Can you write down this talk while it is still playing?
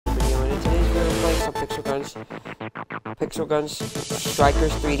Pixel Guns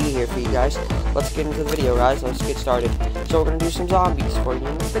Strikers 3D here for you guys. Let's get into the video, guys. Let's get started. So we're gonna do some zombies for you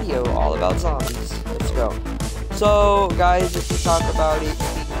in this video, all about zombies. Let's go. So, guys, if you talk about it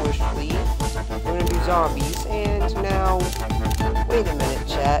sequentially, we're gonna do zombies. And now, wait a minute,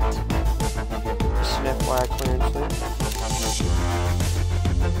 chat. Just an FYI clearance thing.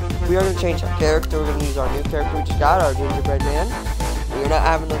 We are gonna change our character. We're gonna use our new character we just got, our gingerbread man. We're not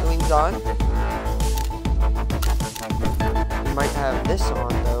having the wings on. We might have this on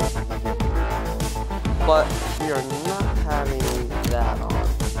though, but we are not having that on.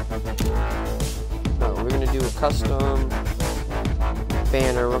 No, we're gonna do a custom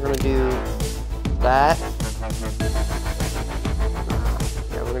banner. We're gonna do that.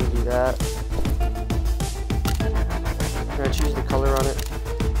 Yeah, we're gonna do that. We're gonna choose the color on it.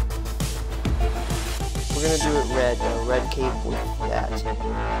 We're gonna do it red though, red cape with that.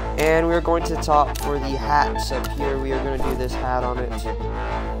 And we're going to the top for the hats up here. We are gonna do this hat on it.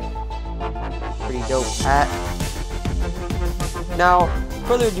 Pretty dope hat. Now,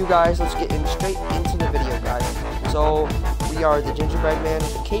 further ado, guys, let's get straight into the video, guys. So we are the gingerbread man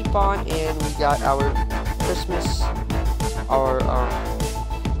with the cape on, and we got our Christmas, our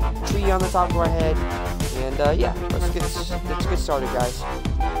tree on the top of our head. And yeah, let's get started, guys.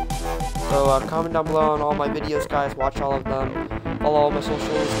 So comment down below on all my videos, guys. Watch all of them. Follow all my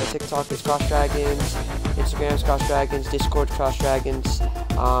socials. My TikTok is Cross Dragons, Instagram is Cross Dragons, Discord Cross Dragons.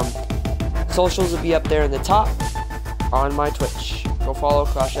 Socials will be up there in the top on my Twitch. Go follow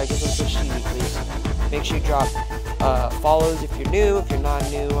Cross Dragons on Twitch TV, please. Make sure you drop follows if you're new. If you're not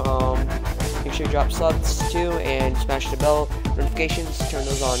new, make sure you drop subs too, and smash the bell notifications. Turn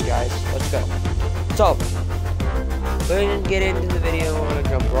those on, guys. Let's go. So, we're gonna get into the video. We're gonna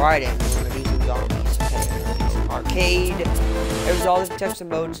jump right in. We're gonna do some zombies. Okay, we're gonna do some arcade. There's all different types of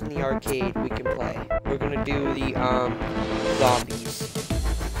modes in the arcade we can play. We're gonna do the zombies.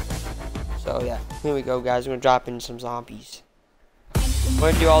 So yeah, here we go, guys. We're gonna drop in some zombies.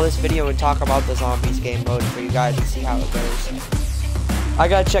 We're gonna do all this video and talk about the zombies game mode for you guys and see how it goes. I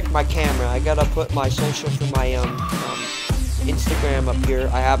gotta check my camera. I gotta put my social for my Instagram up here.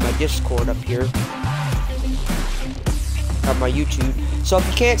 I have my Discord up here. I have my YouTube. So if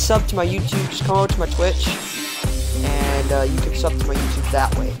you can't sub to my YouTube, just come over to my Twitch, and you can sub to my YouTube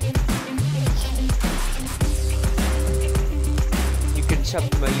that way. You can sub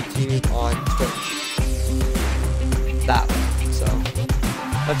to my YouTube on Twitch that way. So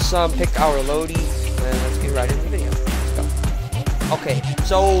let's pick our Lodi and let's get right into the video. Let's go. Okay,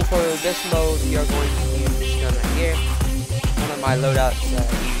 so for this mode, we are going to use this gun right here. One of my loadouts that I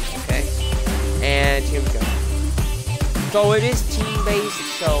use. Okay, and here we go. So it is team-based,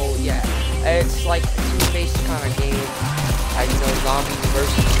 so yeah, it's like a team-based kind of game. You know, zombies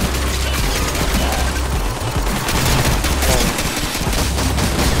versus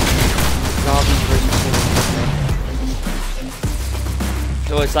zombies versus humans.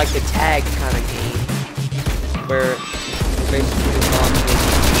 So it's like the tag kind of game, where basically the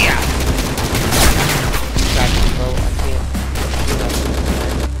zombies. Yeah. I can't do that.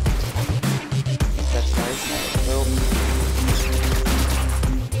 That's nice. Boom.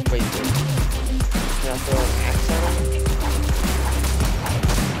 Wait. Can I throw an axe at him?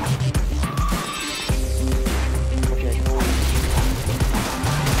 Okay, I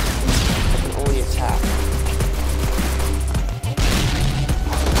can only attack.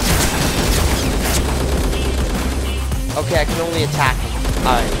 Okay, I can only attack him.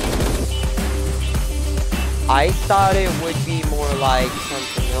 Alright. I thought it would be more like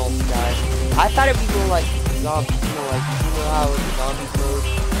something else, guys. I thought it would be more like zombies, you know how in the zombies mode,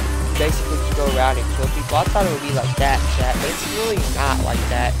 you basically just go around and kill people. I thought it would be like that, chat, but it's really not like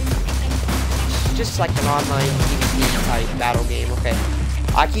that. It's just like an online PvP type battle game. Okay,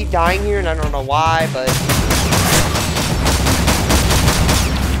 I keep dying here, and I don't know why, but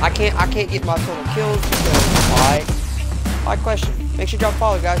I can't get my total kills because why? My question. Make sure you drop a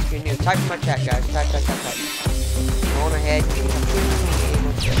follow, guys, if you're new. Type in my chat, guys. Type. Go on ahead.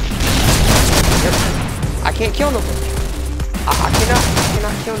 Yep. I can't kill nobody. I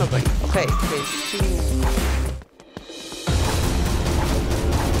cannot kill nobody. Okay, it's too...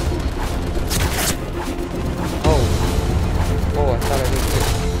 Oh, I thought I did this.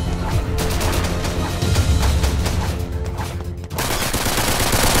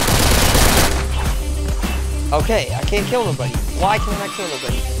 Okay, I can't kill nobody. Why can't I kill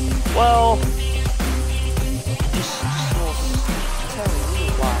nobody? Well, just tell me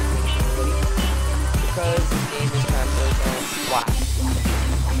why. Because this game is kind of why.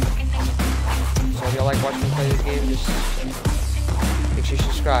 So if y'all like watching me play this game, just make sure you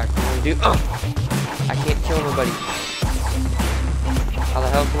subscribe. I'm gonna do I can't kill nobody.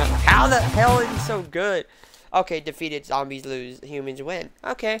 How the hell is he so good? Okay, defeated. Zombies lose. Humans win.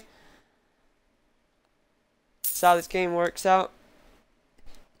 Okay. That's how this game works out.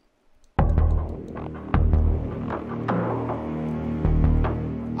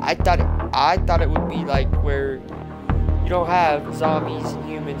 I thought it would be like where you don't have zombies and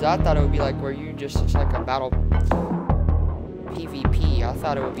humans. I thought it would be like where you just, it's like a battle PvP. I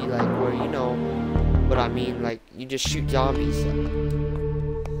thought it would be like where, you know what I mean, like you just shoot zombies.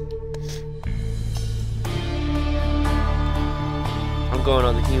 I'm going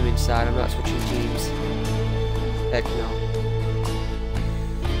on the human side. I'm not switching teams. Heck no.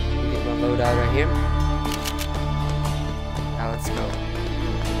 Get my loadout right here. Now let's go.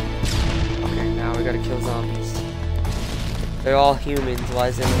 Okay, now we gotta kill zombies. They're all humans. Why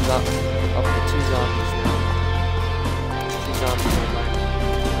is there no zombies? Okay, 2 zombies now. 2 zombies on mine.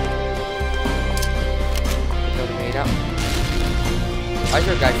 Kill the main out. Why is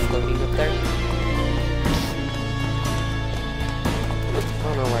there a guy floating up there? I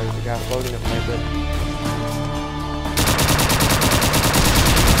don't know why there's a guy floating up there, but...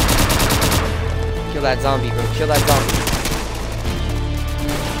 Kill that zombie, bro. Kill that zombie.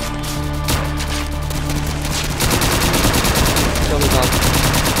 Kill the zombie.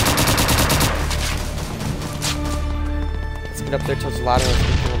 Let's get up there towards the ladder. Let's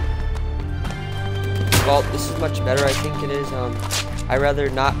kill him. Well, this is much better, I think it is. I'd rather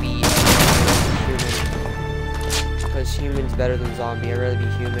not be human. Because human's better than zombie. I'd rather be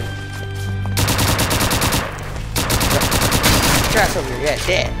human. Trash over here. Yeah,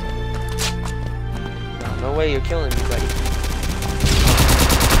 dead. No way you're killing me, buddy.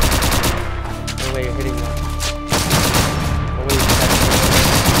 No way you're hitting me. No way you're touching me.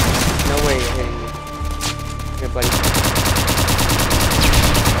 No way you're hitting me. Here, buddy.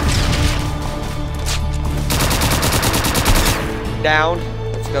 Down.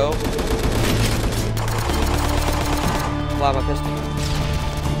 Let's go. Pull out my pistol.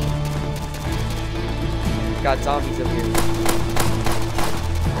 Got zombies up here.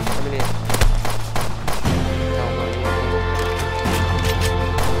 Coming in.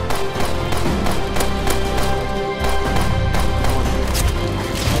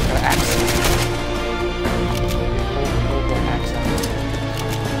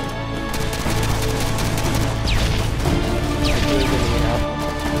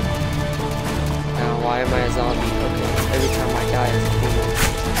 Why am I a zombie? Okay, every time I die as a human.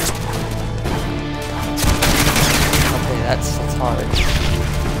 Okay, that's hard.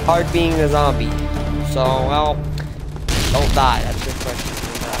 Hard being a zombie. So, well, don't die. That's your question.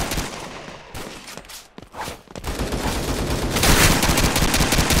 Don't die.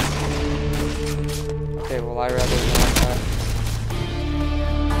 Okay, well, I'd rather not die.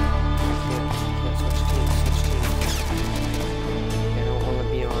 I can't switch teams. I don't want to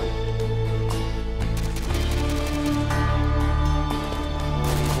be on.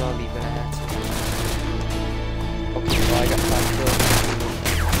 Zombie, but I had to. Okay, well I got 5 kills.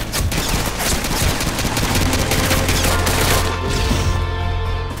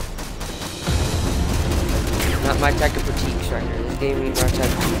 Not my type of critiques right here. This game ain't my type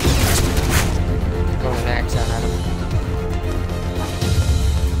of critiques. Throwing an axe out at him.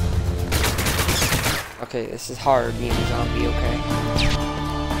 Okay, this is hard being a zombie, okay?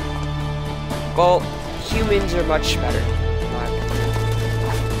 Well, humans are much better.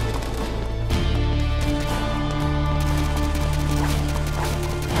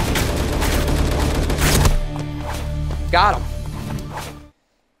 Got him.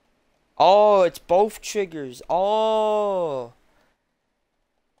 Oh, it's both triggers. Oh.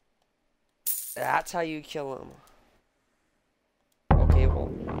 That's how you kill him. Okay,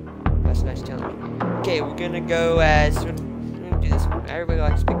 well, that's nice telling me. Okay, we're gonna go as... We're gonna do this one. Everybody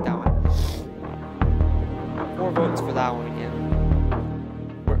likes to pick that one. 4 votes for that one again.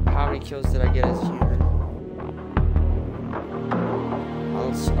 How many kills did I get as a human?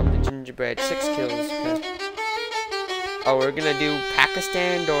 I'm the gingerbread. 6 kills. Okay. Oh, we're gonna do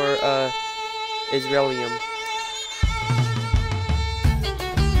Pakistan or Israelium.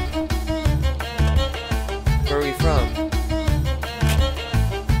 Where are we from?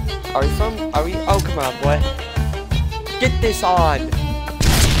 Are we from? Are we? Oh, come on, boy. Get this on.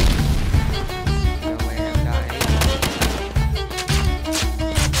 No way, I'm dying.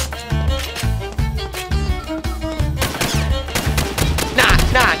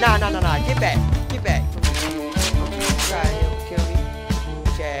 Nah. Get back. Get back. Try to kill me.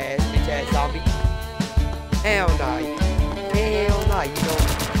 Bitch ass zombie. Hell nah. Hell nah, you don't.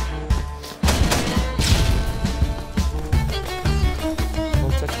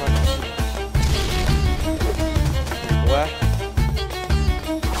 Don't touch my machine.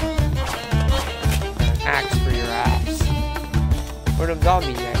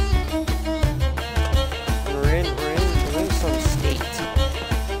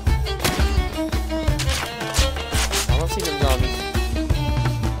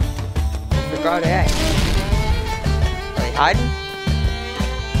 are they at? Are they hiding?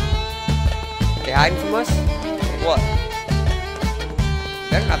 Are they hiding from us? Or what?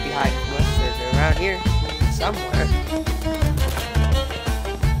 Better not be hiding from us. They're around here somewhere.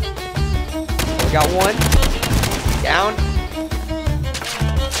 We got one down.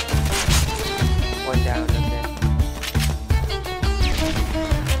 One down. Okay.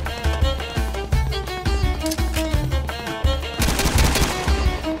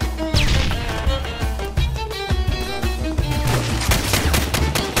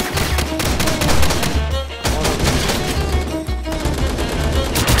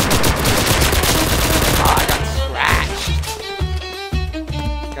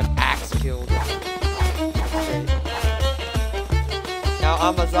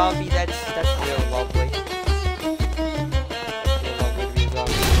 I'm a zombie, that's real lovely. Real lovely to be a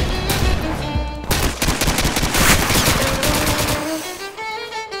zombie.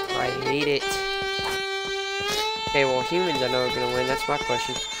 I hate it. Okay, well, humans I know are gonna win, that's my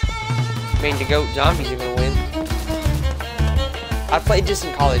question. I mean, the goat zombies are gonna win. I've played this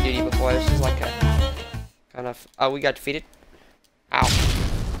in Call of Duty before, this is like a kind of, oh, we got defeated? Ow.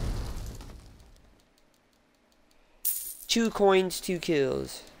 2 coins, 2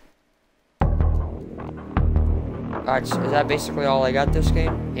 kills. Alright, so is that basically all I got this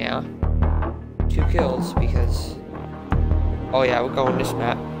game? Yeah. 2 kills, because... Oh yeah, we're going this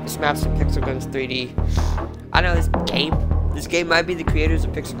map. This map's in Pixel Guns 3D. I know this game might be the creators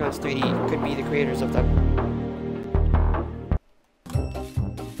of Pixel Guns 3D. It could be the creators of them.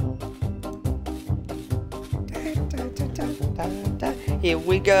 Here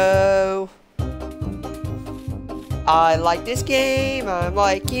we go. I like this game, I'm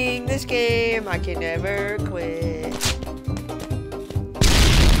liking this game, I can never quit.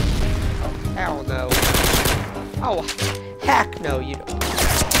 Hell no. Oh, heck no, you don't.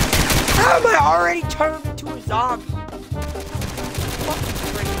 How am I already turned into a zombie? Fucking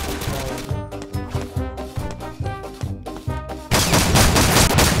crazy.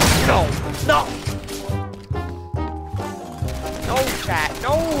 No, no! No, chat,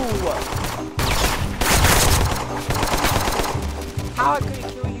 no! How I couldn't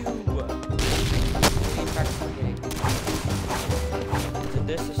kill you? Did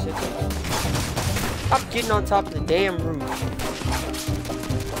this or shit? Stop getting on top of the damn roof.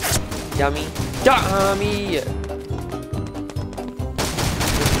 Dummy. Dummy! Dummy.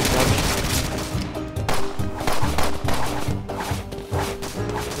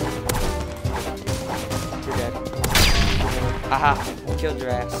 You're dead. Aha. Killed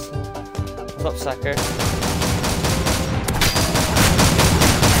your ass. What's up, sucker?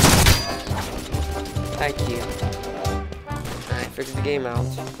 Thank you. Alright, figured the game out.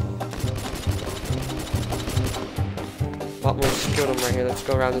 A lot more skill them right here. Let's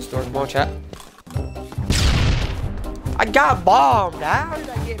go around this door. Come on, chat. I got bombed! How did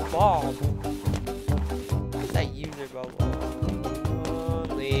I get bombed? What's that user go?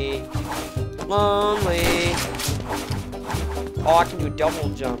 Lonely. Lonely. Oh, I can do a double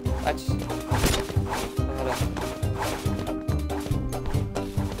jump. That's...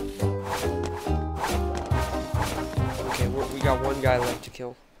 We got one guy left to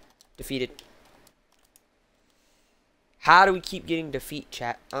kill. Defeated. How do we keep getting defeat,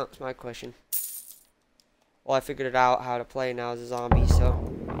 chat? That's my question. Well, I figured it out how to play now as a zombie, so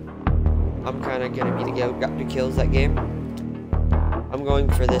I'm kind of gonna be the goat. Got 2 kills that game. I'm going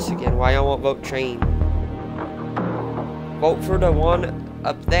for this again. Why y'all won't vote train? Vote for the one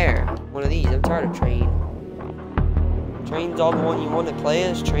up there. One of these. I'm tired of train. Train's all the one you want to play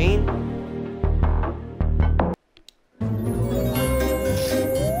as. Train.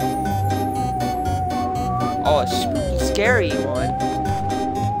 Oh, a spooky, scary one.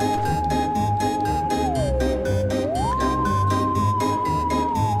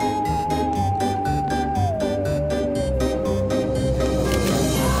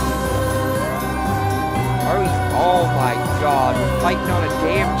 Are we? Oh my god, we're fighting on a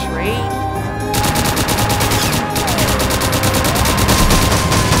damn train?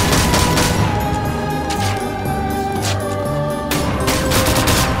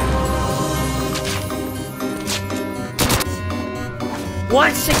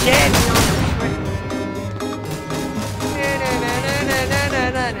 Once again,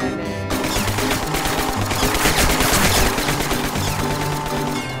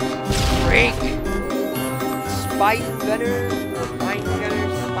 break. Spine gunner or mine gunner,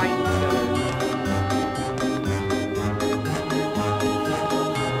 spine gunner.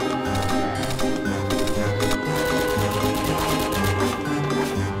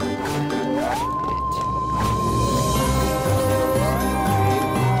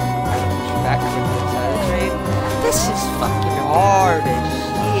 Back.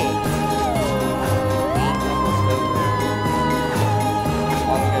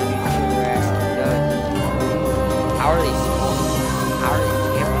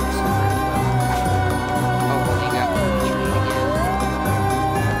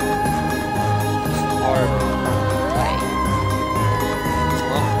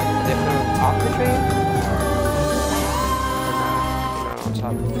 top of the train? Or not on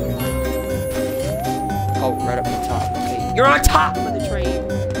top of the train? Oh, right up the top. Okay, you're on top of the train.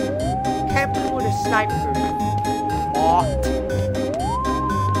 Camping with a sniper. What?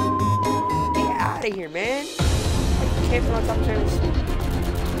 Get out of here, man. Camping on top of the train.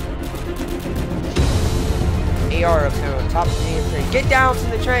 AR up there on top of the damn train. Get down from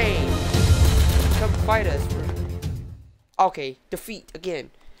the train. Come fight us. Okay, defeat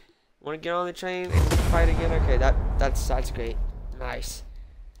again. Want to get on the train and fight again? Okay, that's great. Nice.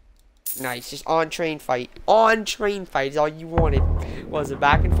 Nice. Just on train fight. On train fight is all you wanted. Was a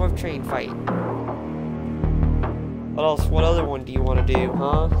back and forth train fight. What else? What other one do you want to do,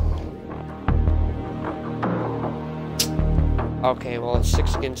 huh? Okay, well it's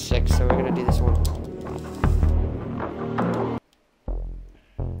 6 against 6, so we're gonna do this one.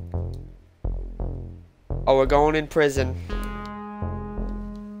 Oh, we're going in prison.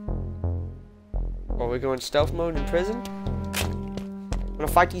 Oh, we're going stealth mode in prison? Gonna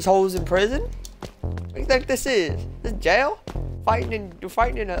fight these hoes in prison? What do you think this is? This jail? Fighting in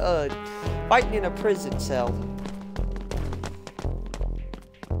a prison cell.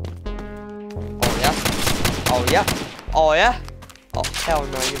 Oh yeah? Oh yeah? Oh yeah? Oh hell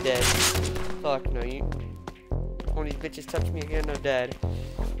no, you're dead. Fuck no, you. One of these bitches touch me again, they're dead.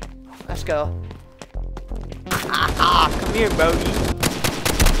 Let's go. Ah, come here, Bodie.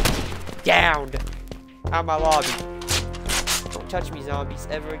 Downed. Out of my lobby. Don't touch me, zombies,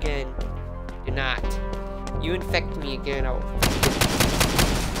 ever again. You're not. You infect me again. Oh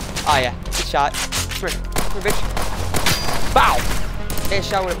yeah, good shot. Come here, bitch. Bow!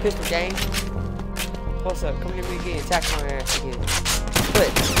 Headshot with a pistol, gang. What's up? Come near me again. Attack my ass again.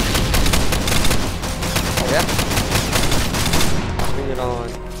 Split. Oh yeah? Bring it on.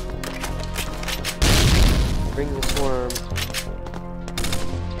 Bring the swarm.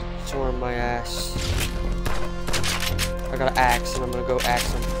 Swarm my ass. I got an axe and I'm gonna go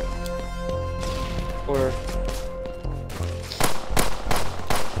axe him. Or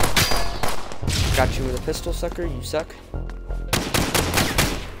got you with a pistol, sucker. You suck. Come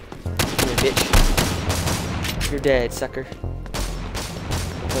here, bitch. You're dead, sucker.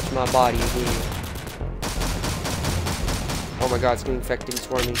 Don't touch my body again. Oh my god, it's getting infected and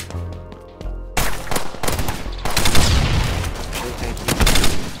swarming. Thank you.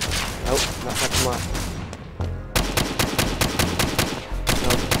 Nope, not touching mine.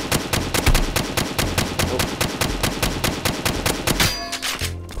 Nope. Nope.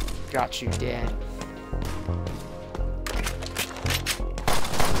 Got you, Dad.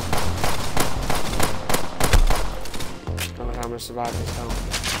 Don't know how I'm gonna survive this home.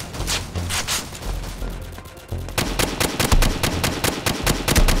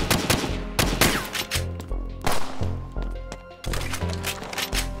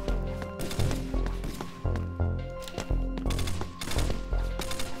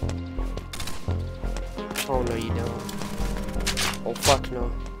 Oh no, you don't. Oh fuck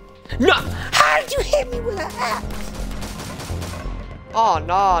no. No! How did you hit me with an axe? Oh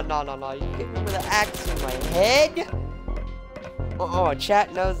no, no, no, no. You hit me with an axe in my head? Oh,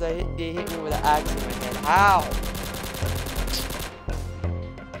 chat knows they hit me with an axe in my head. How?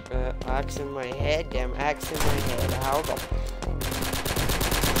 Axe in my head? Damn, axe in my head. How the...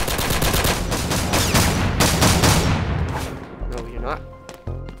 No, you're not.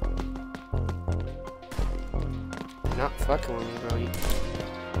 Not fucking with me, bro. You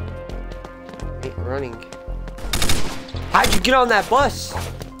ain't running. How'd you get on that bus?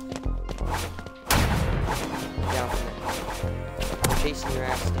 Down. I'm chasing your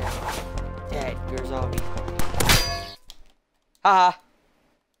ass down. Dead. You're a zombie. Haha.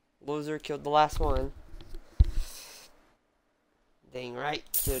 Loser killed the last one. Dang right.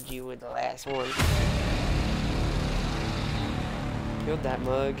 Killed you with the last one. Killed that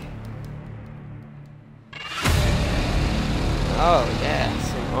mug. Oh yeah,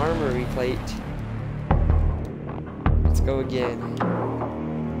 some armory plate. Let's go again.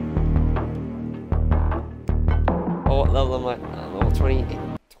 Oh, what level am I? Level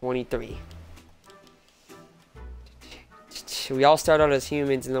 23. We all start out as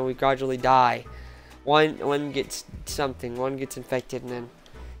humans and then we gradually die. One gets something, one gets infected, and then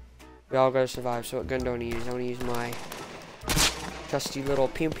we all gotta survive. So what gun do I want to use? I want to use my trusty little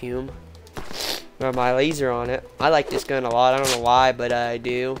Pum with my laser on it. I like this gun a lot. I don't know why, but I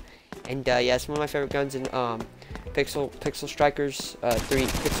do. And yeah, it's one of my favorite guns in Pixel Strikers 3,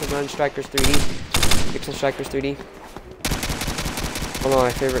 Pixel Gun Strikers 3D. Pixel Strikers 3D. One of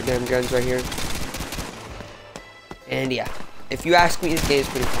my favorite damn guns right here. And yeah, if you ask me, this game is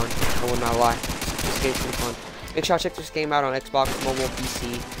pretty fun. I will not lie. This game's pretty fun. Make sure I check this game out on Xbox, mobile,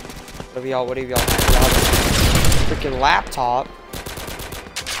 PC. Whatever y'all have. Freaking laptop.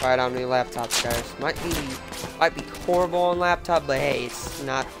 Alright, I don't need laptops, guys. Might be horrible on laptop, but hey, it's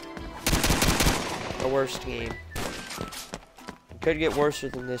not the worst game. It could get worse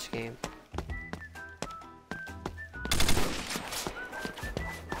than this game.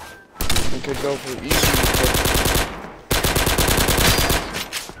 We could go for easy.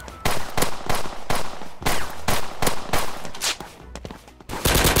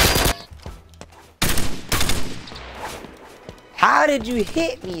 How did you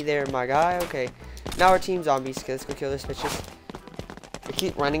hit me there, my guy? Okay. Now we're team zombies. Okay, let's go kill this bitches. They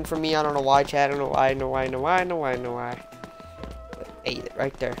keep running from me. I don't know why, chat. I don't know why. But, hey,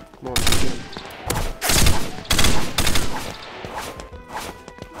 right there. Come on.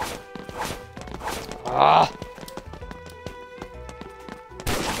 Ah.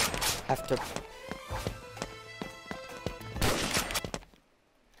 Have to.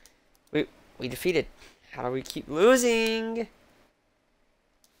 We defeated. How do we keep losing?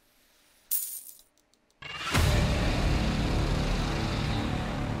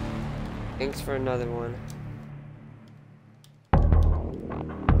 Thanks for another one.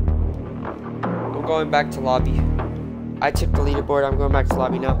 I'm going back to lobby. I took the leaderboard. I'm going back to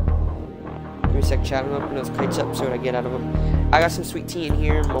lobby now. Give me a sec, chat. I'm gonna open those crates up, see what I get out of them. I got some sweet tea in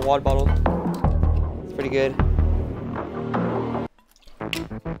here in my water bottle. It's pretty good.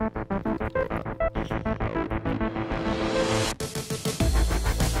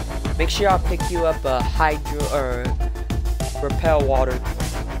 Make sure I'll pick you up a hydro or repel water.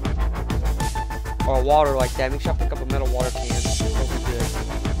 Or water like that. Make sure I pick up a metal water can. Those are good.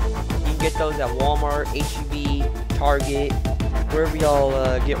 You can get those at Walmart, HEB, Target, wherever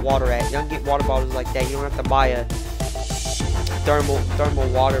y'all get water at. Y'all can get water bottles like that. You don't have to buy a thermal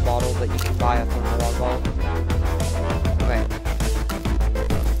water bottle, but you can buy a thermal water bottle. Okay.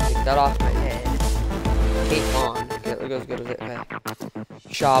 Take that off my head. Cape on. Okay, let's go to the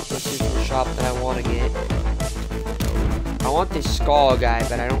shop. Let's do some shop that I want to get. I want this skull guy,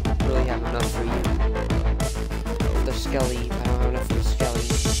 but I don't really have enough for you. The skelly, I don't have enough for the skelly.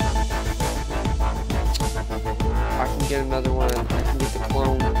 I can get another one. I can get the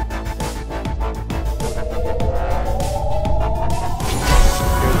clone.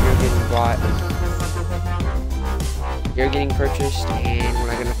 You're getting bought. You're getting purchased, and when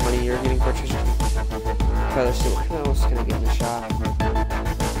I get enough money, you're getting purchased. Okay, let's see what else can I get in the shop.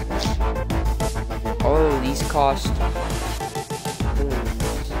 Oh, these cost.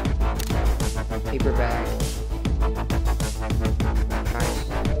 Paper bag. Nice.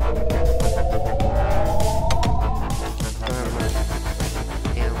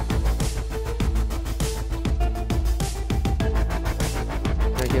 Damn.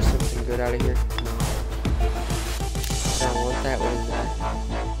 Can I get something good out of here? No. I don't want that. What is that?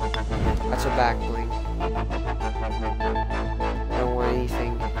 That's a back bling. I don't want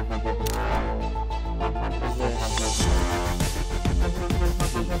anything. What is this?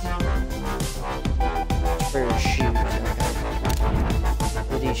 For your shoes, okay.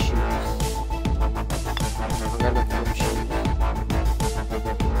 For these shoes. I'm gonna put shoes.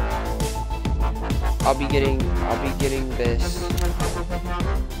 I'll be getting this.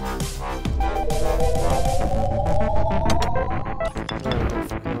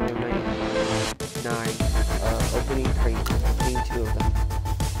 Nine. Opening crate. Opening 2 of them.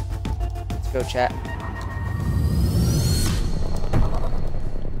 Let's go, chat.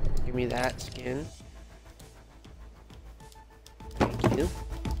 Give me that skin. Thank you.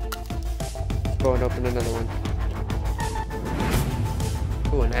 Let's go and open another one.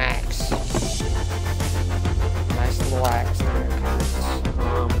 Ooh, an axe. Nice little axe there,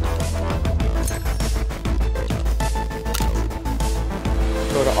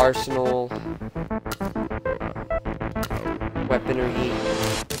 go to Arsenal. Weaponry.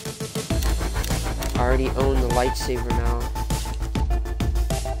 I already own the lightsaber now.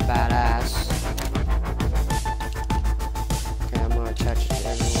 Badass. Okay, I'm gonna attach it to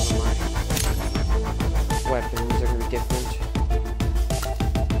every one of my weapons. They're gonna be different.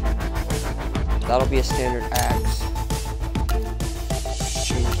 That'll be a standard axe.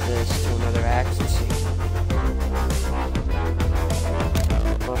 Change this to another axe. Let's see.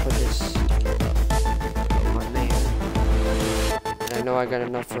 I'll put this on there. And I know I got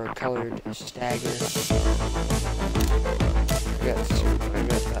enough for a colored stagger. I got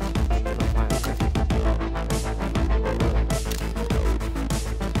that.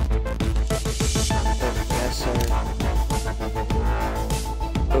 Yes, sir.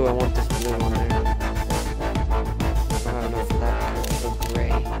 Oh, I want this blue one there. I don't have enough for that. Let's go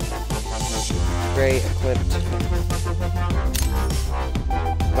gray. Gray equipped.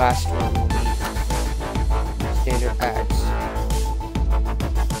 last one will be standard axe.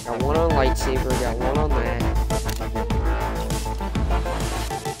 Got one on lightsaber, got one on that.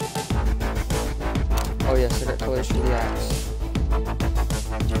 Oh yes, I got colors for the axe.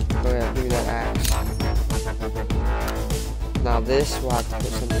 Oh yeah, give me that axe. Now this, we'll have to put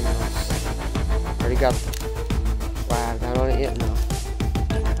something else. Already got, wow, not on it yet, no.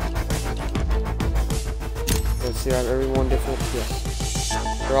 Let's see, I have everyone different, yes.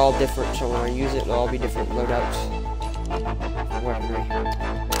 They're all different, so when I use it, they'll all be different loadouts. Weaponry.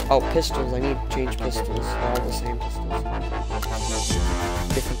 Oh, pistols, I need to change pistols. They're all the same pistols.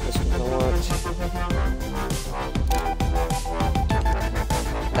 Different pistols I want.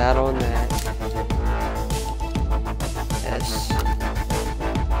 That on that. Yes.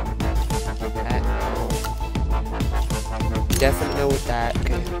 That. Definitely know with that.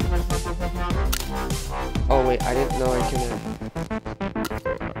 Okay. Oh wait, I didn't know I can.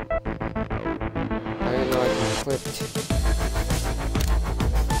 I didn't know I can equip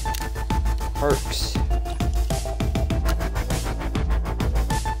perks.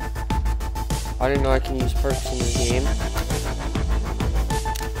 I didn't know I can use perks in this game.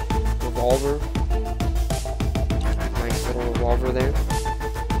 Revolver. Nice little revolver there.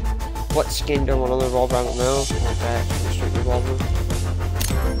 What skin do I want on the revolver? I don't know. Like that. Straight revolver.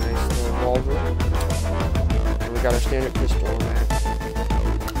 Nice little revolver. And we got our standard pistol on that.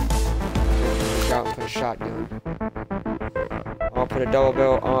 We got put a shotgun. I'll put a double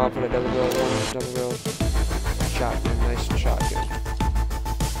barrel. I'll put a double barrel. One double barrel shotgun. Nice shotgun.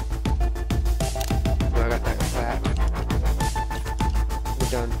 Oh, I got that back. We're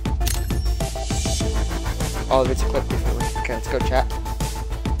done. Oh, it's equipped differently. Okay, let's go, chat.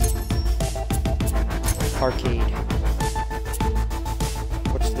 Arcade.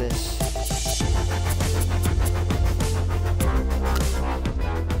 What's this?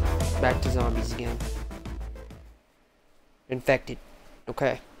 Back to zombies again. Infected.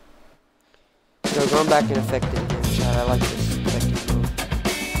 Okay. So going back and infected again, chat. I like this infected mode.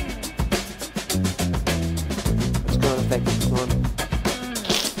 Let's go infected. Come on.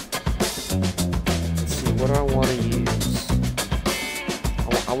 What do I want to use?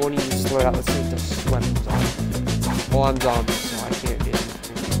 I want to use slow out. Let's see what this weapon's on. Well, I'm zombie, so I can't do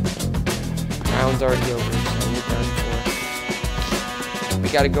anything. Round's already over, so we're done for. We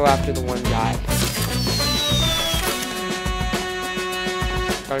gotta go after the one guy.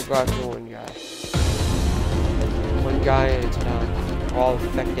 Gotta go after the one guy. One guy and it's done. We're all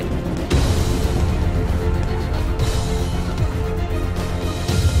infected.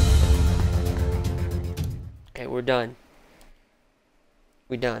 We're done.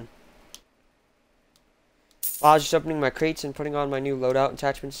 We done. I was just opening my crates and putting on my new loadout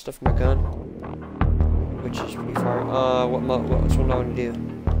attachments stuff for my gun, which is pretty far. Which one do I want to do?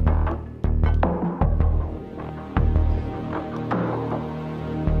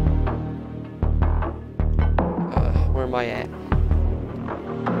 Where am I at?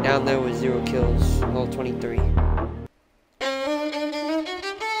 Down there with 0 kills, level 23.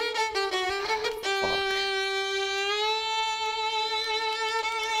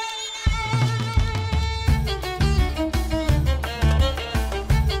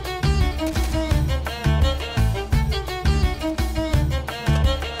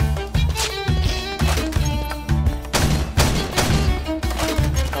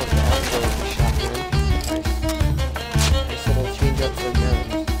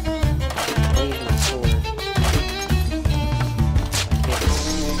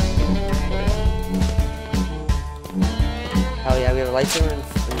 Lightsaber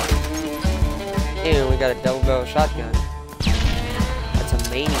and we got a double barrel shotgun. That's a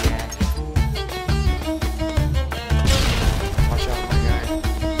maniac. Watch out, my guy.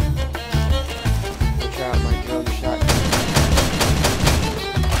 Watch out, my drum shotgun.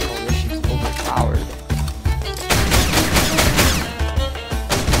 Oh, this shit's overpowered.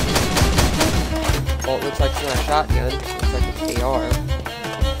 Well, it looks like it's not a shotgun. It looks like it's AR.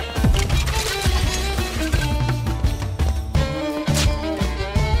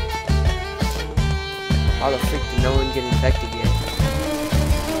 How the freak did no one get infected yet?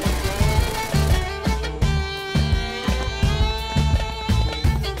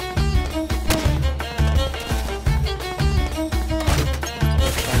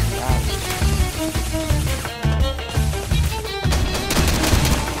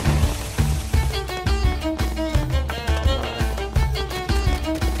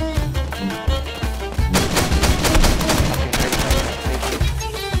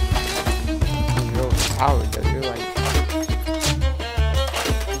 You're overpowered though, you're like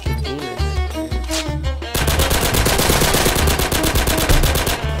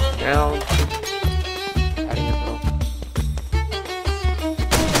down. Out of here, bro.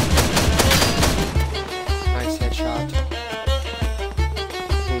 Nice headshot.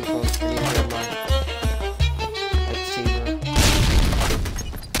 Getting close to the end of my head seamer.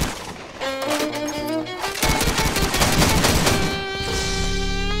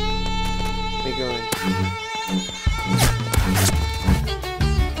 We're going.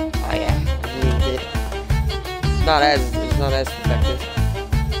 Oh yeah, it's not as effective,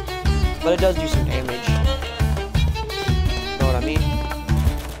 but it does do some damage. Know what I mean?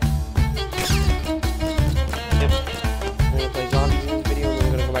 Yep. We're gonna play zombies in this video, and then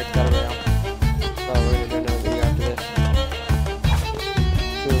we're gonna go back to Battle Royale. So we're gonna do another video after this.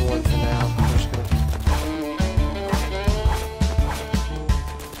 Doing one for now. I'm just gonna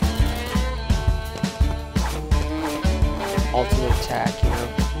ultimate attack, you know.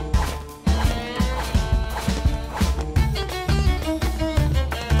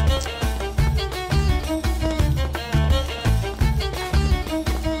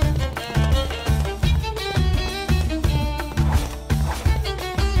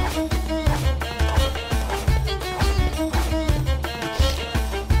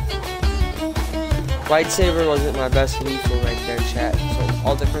 Lightsaber wasn't my best lethal right there, chat. So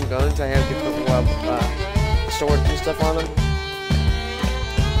all different guns, I have different swords and stuff on them.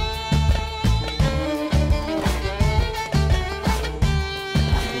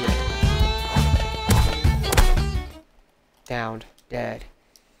 Downed, dead.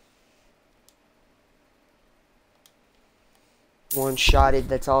 One-shotted,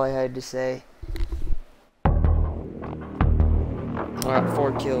 that's all I had to say. I got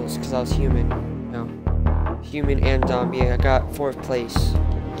 4 kills because I was human. No. Human and zombie. I got 4th place.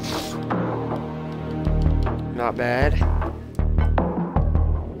 Not bad,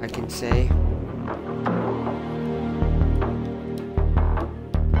 I can say.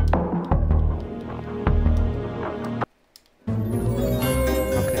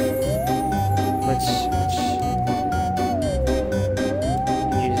 Okay. Let's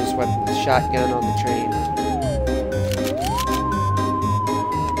use this weapon, the shotgun on the train.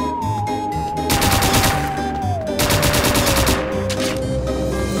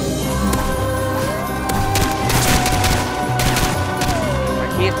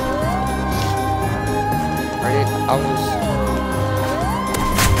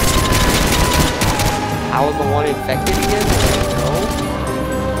 I was the one infected again? No.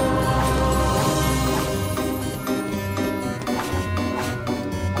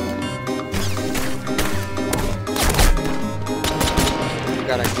 We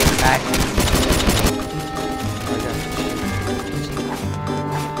gotta get back.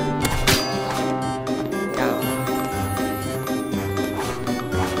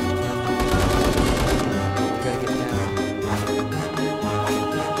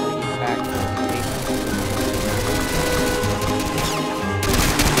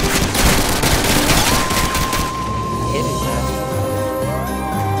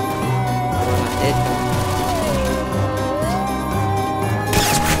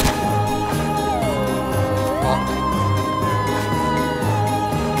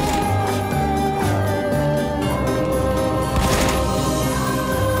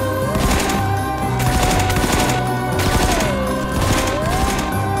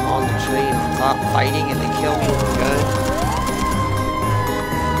 Fighting and they kill me with a gun.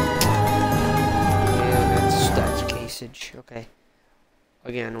 Yeah, that's caseage. Okay.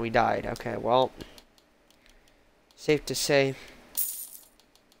 Again, we died. Okay, well. Safe to say.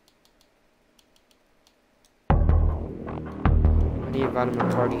 I need to invite him to a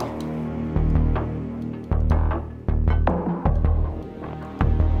party.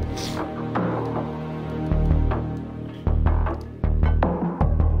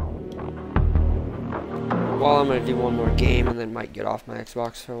 Well, I'm gonna do one more game and then might get off my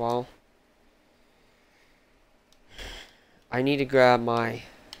Xbox for a while. I need to grab my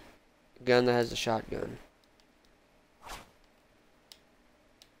gun that has a shotgun.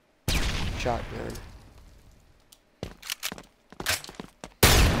 Shotgun.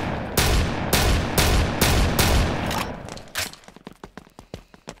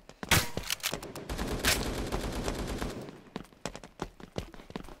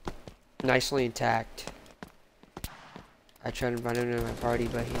 Nicely intact. I tried to invite him to my party,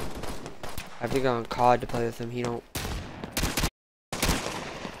 but I have to go on COD to play with him. He don't.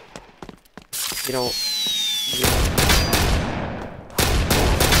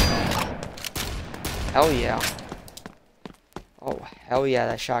 Hell yeah. Oh, hell yeah,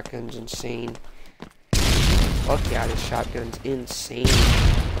 that shotgun's insane. Fuck yeah, this shotgun's insane.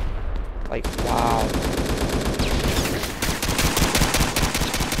 Like, wow.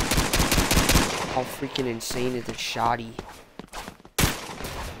 How freaking insane is this shoddy?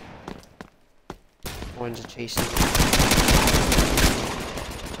 One's chasing.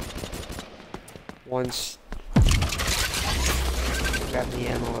 One's got the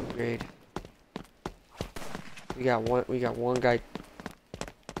ammo upgrade. We got one guy.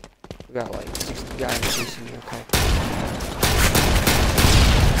 We got like 60 guys chasing me, okay.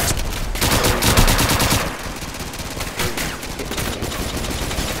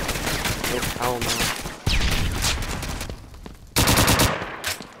 Oh no.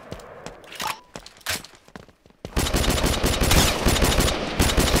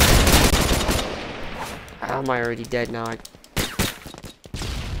 How am I already dead now? I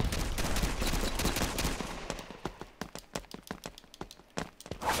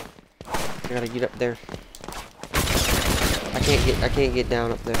gotta get up there. I can't get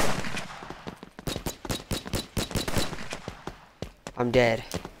down up there. I'm dead.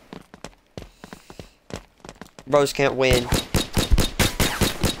 Bros can't win.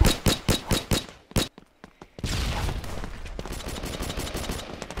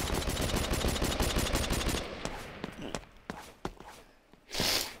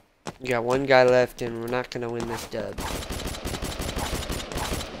 You got one guy left and we're not gonna win this dub.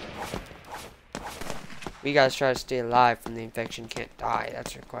 We guys try to stay alive from the infection, can't die.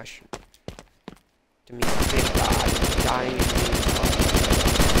 That's your question. To me, you can't die. Dying is mean.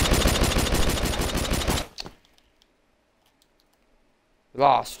 We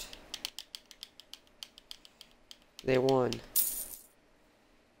lost. They won.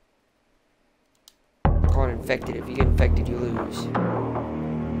 Called infected. If you get infected, you lose.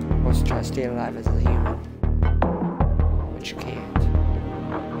 You're supposed to try to stay alive as a human, but you can't.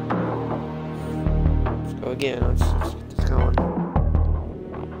 Let's go again. Let's get this going.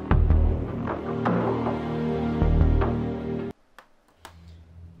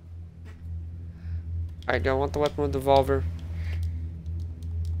 Alright, do I want the weapon with the revolver?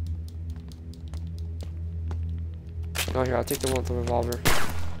 Oh, here, I'll take the one with the revolver.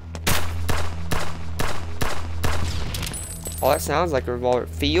 Oh, that sounds like a revolver. It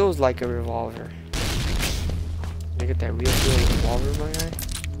feels like a revolver. Can I get that real feel of revolver, my guy?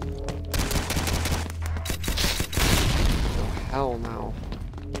 Oh, hell no.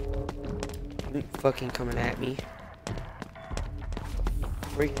 You ain't fucking coming at me.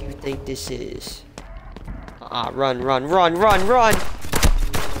 Where do you think this is? Run, run, run, run, run!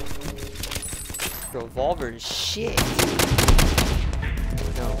 Revolver is shit.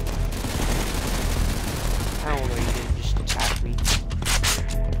 No. I don't know, you didn't just attack me.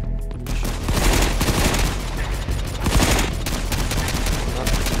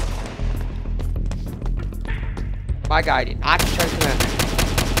 My guy did not try to come at me.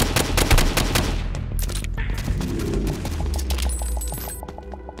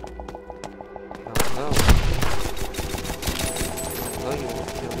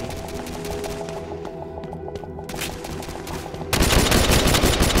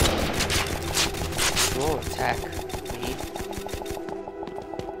 Attack me.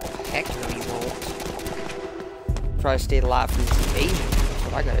 Heck no, you won't. Try to stay alive from this invasion. That's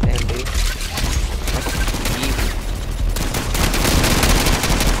what I gotta damn do. That's evil.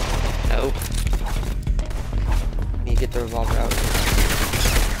 Nope. Need to get the revolver out.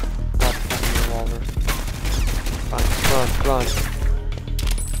 Not the fucking revolver. Run, run, run.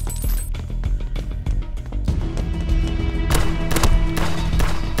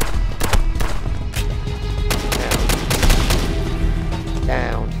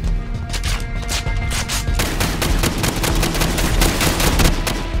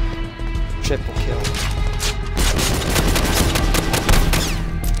 Triple kill.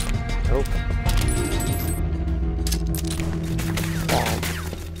 Nope. Bomb.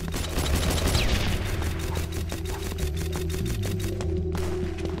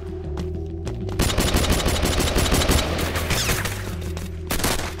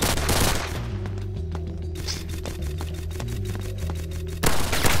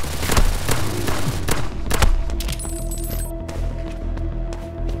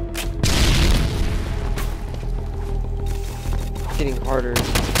 Getting harder.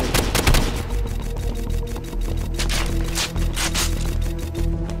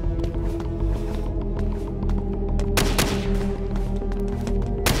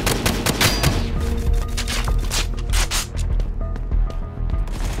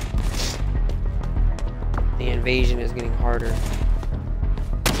 The invasion is getting harder.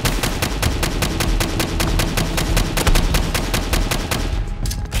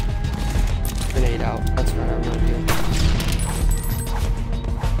 Grenade out. That's what I'm gonna do.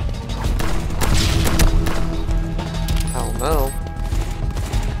 No.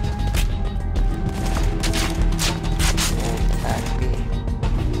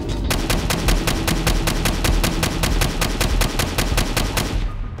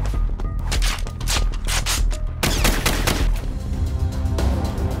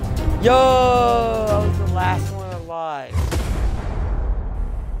 Yo, I was the last one alive.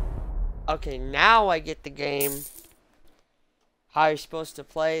 Okay, now I get the game. How you're supposed to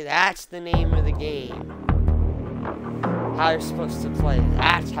play, that's the name of the game. How you're supposed to play,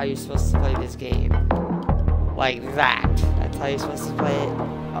 that's how you're supposed to play this game. Like that. That's how you're supposed to play it.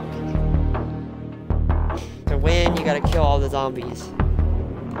 Okay. To win, you gotta kill all the zombies.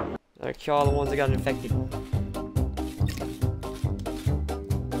 Or kill all the ones that got infected.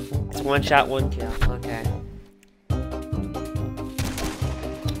 It's one shot, one kill. Okay. I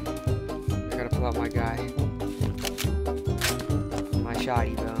gotta pull out my guy. My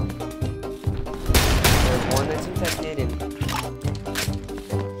shotty, bro. There's one that's infected and...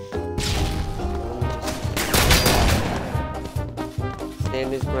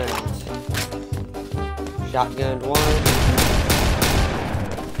 stand his ground. Shotgunned one.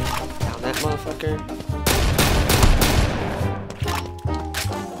 Down that motherfucker.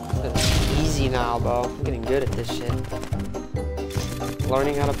 Easy now, bro. I'm getting good at this shit.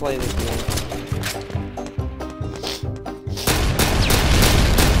 Learning how to play this game.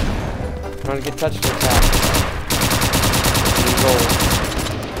 Trying to get touched with that. Roll.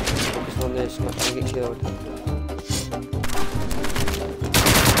 Focus on this, not trying to get killed.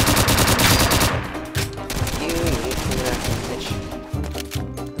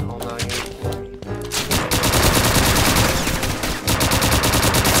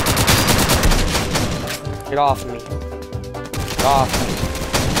 Get off me. Get off me.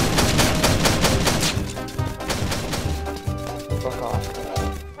 Fuck off.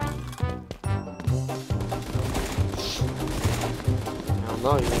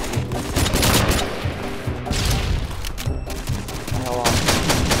 No, you make me. Hell off.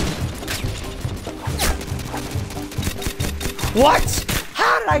 What?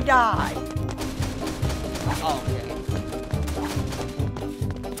 How did I die? Oh, okay.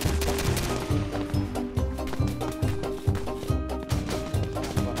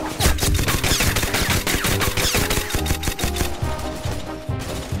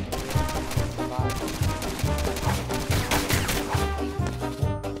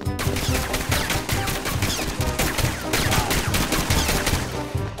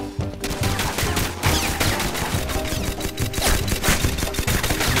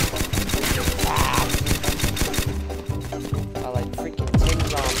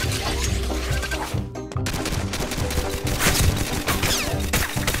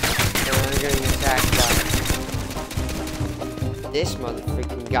 This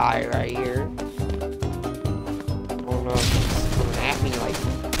motherfucking guy right here. I don't know if he's coming at me like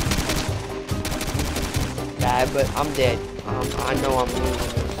bad, but I'm dead. I know I'm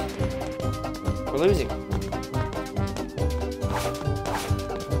losing. We're losing.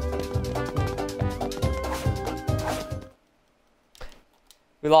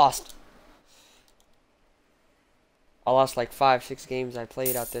 We lost. I lost like 5-6 games I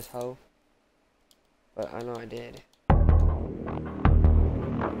played out this hoe. But I know I did.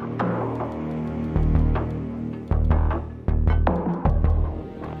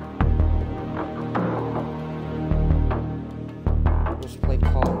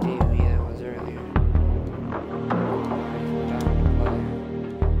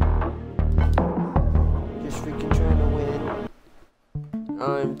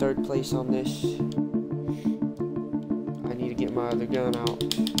 I'm third place on this. I need to get my other gun out.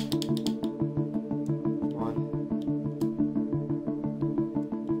 Come on.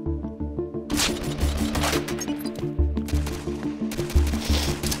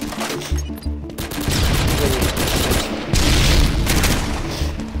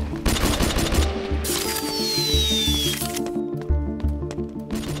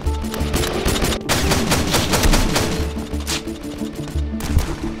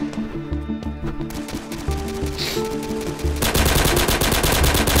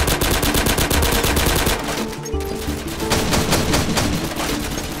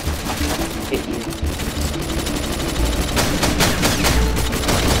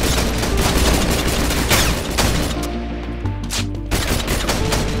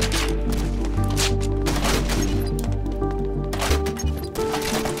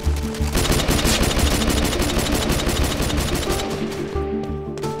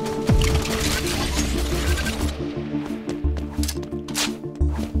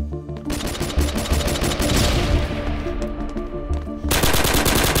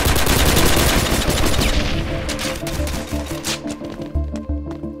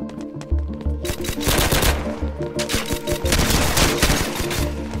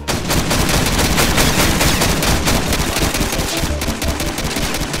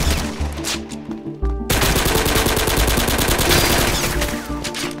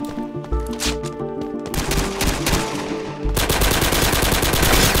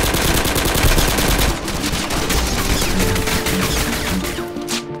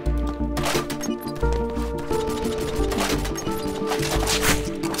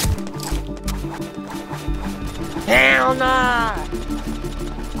 Hell nah!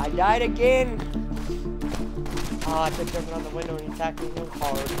 I died again! Oh, I took jumping on the window and he attacked me so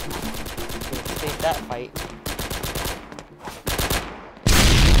hard. To escape that fight.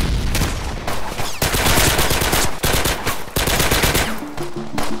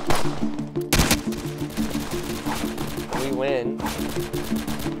 We win.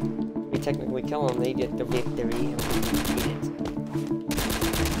 We technically kill them, they get the victory.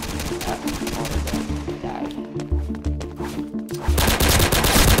 Died.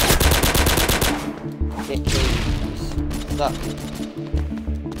 Get killed. What's up?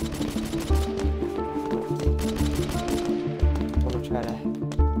 I'm gonna try to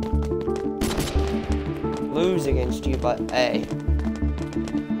lose against you, but hey.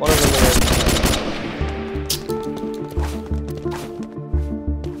 What are we gonna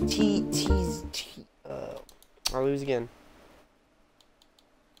I'll lose again.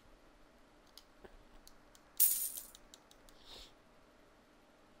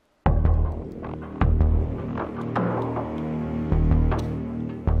 I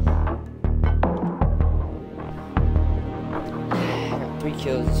got 3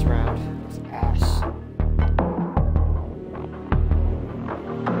 kills this round. It's ass.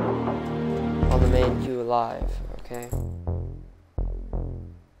 On the main queue alive, okay?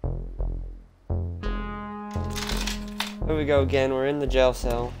 Here we go again. We're in the jail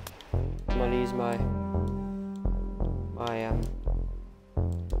cell. I'm gonna use my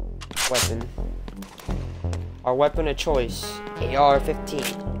weapon. Our weapon of choice,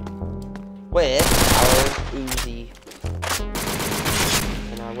 AR-15, with our Uzi.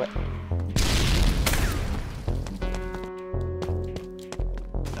 And our weapon.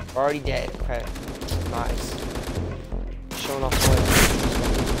 Already dead. Okay. Nice. Showing off my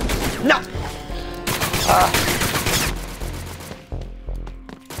weapon. No.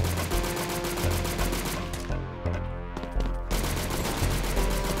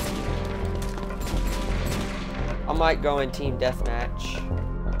 I might go in team deathmatch.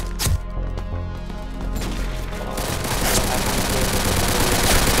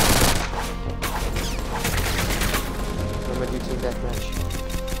 I'm gonna do team deathmatch.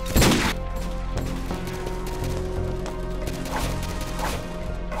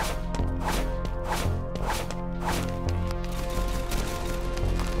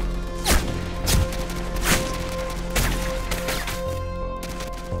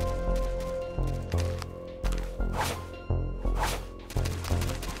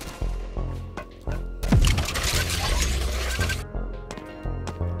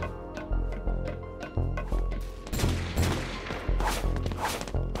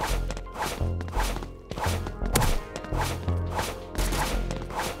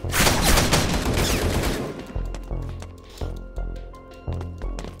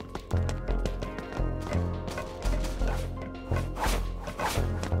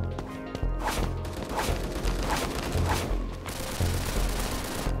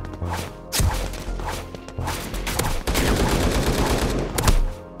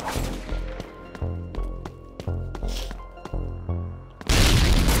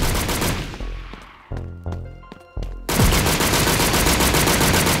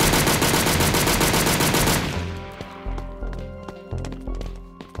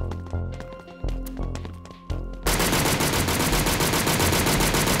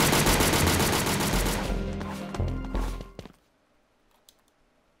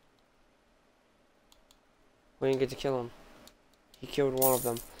 We didn't get to kill him. He killed one of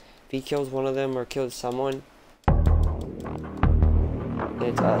them. If he kills one of them or kills someone,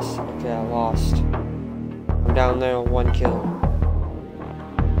 it's us. Okay, I lost. I'm down there with 1 kill.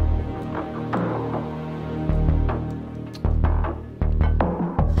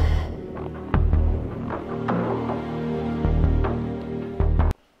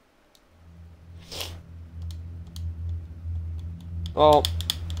 Oh.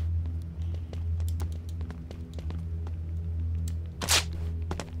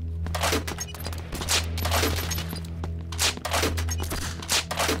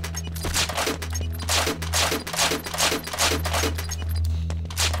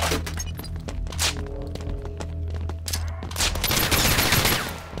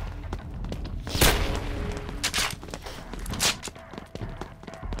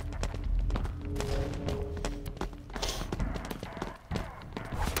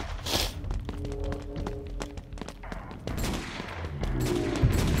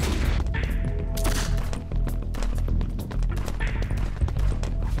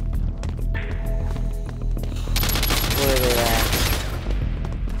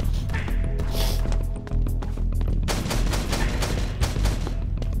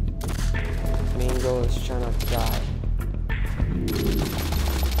 go. Let's try not to die.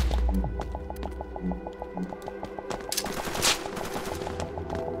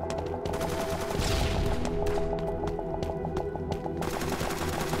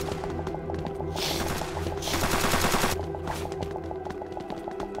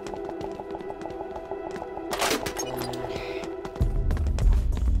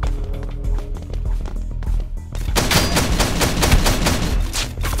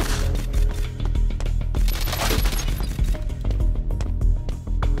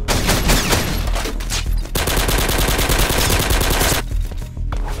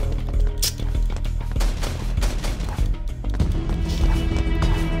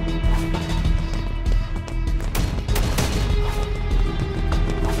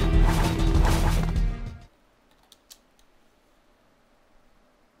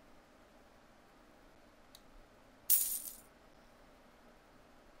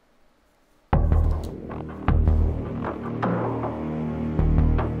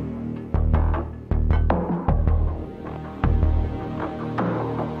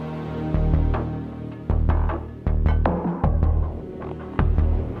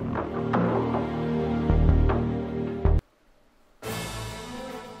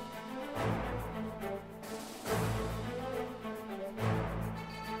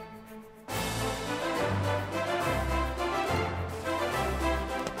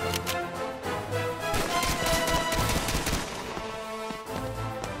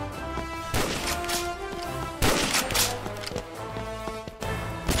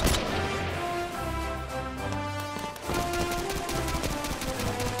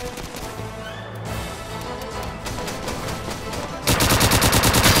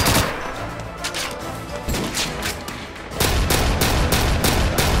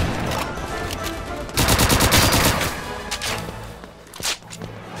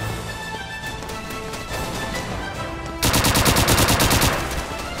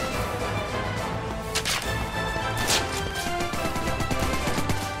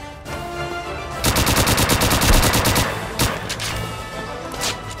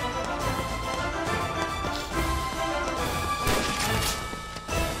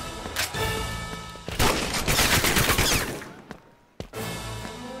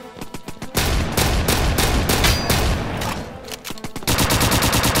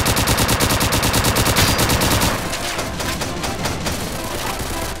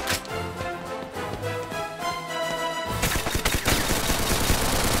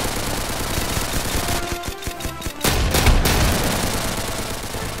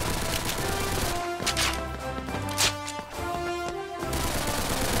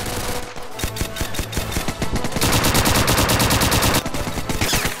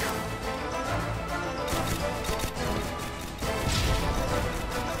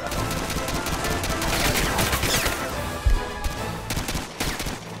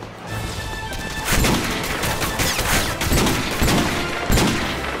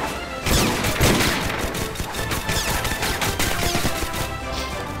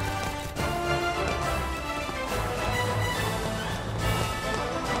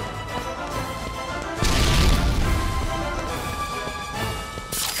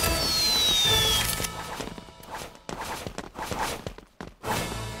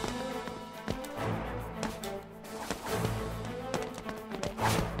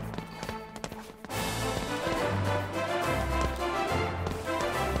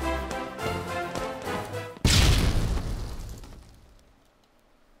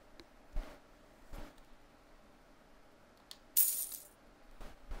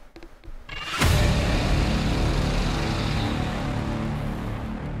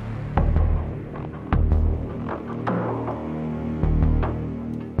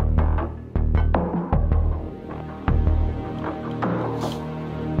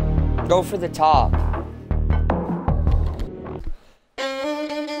 Go for the top.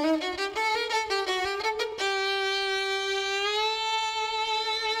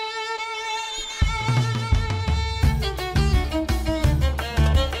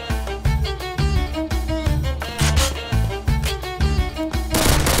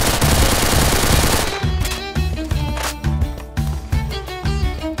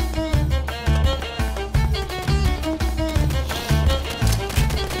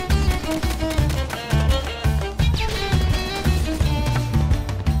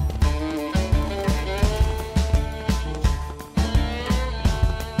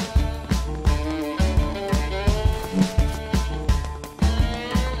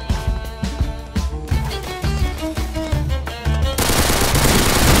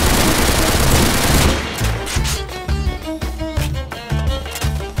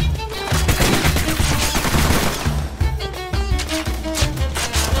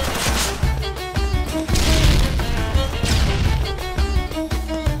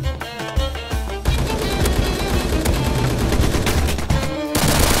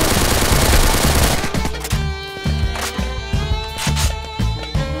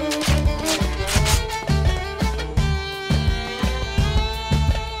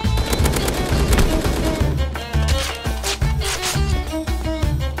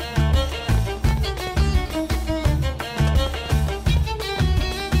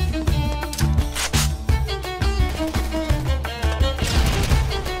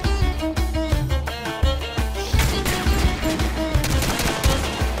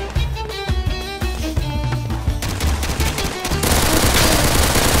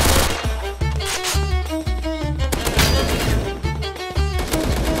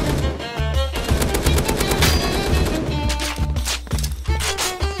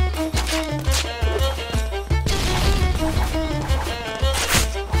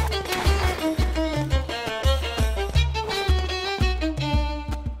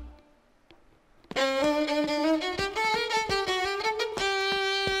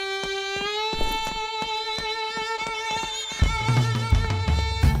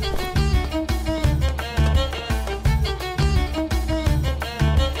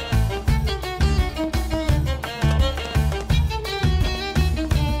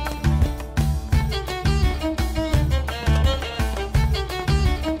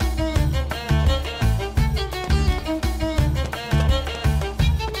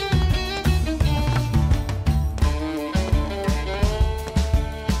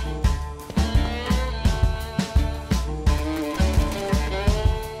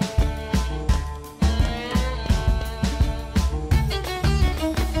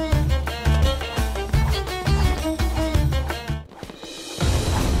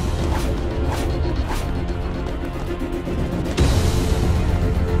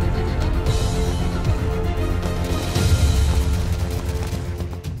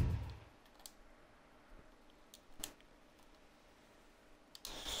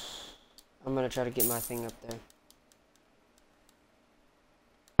 I'm gonna try to get my thing up there.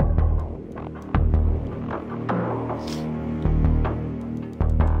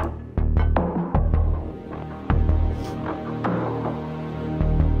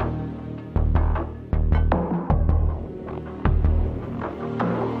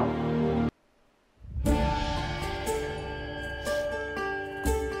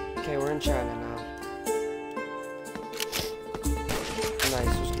 Okay, we're in China now.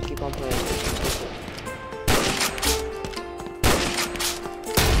 Nice, just gonna keep on playing.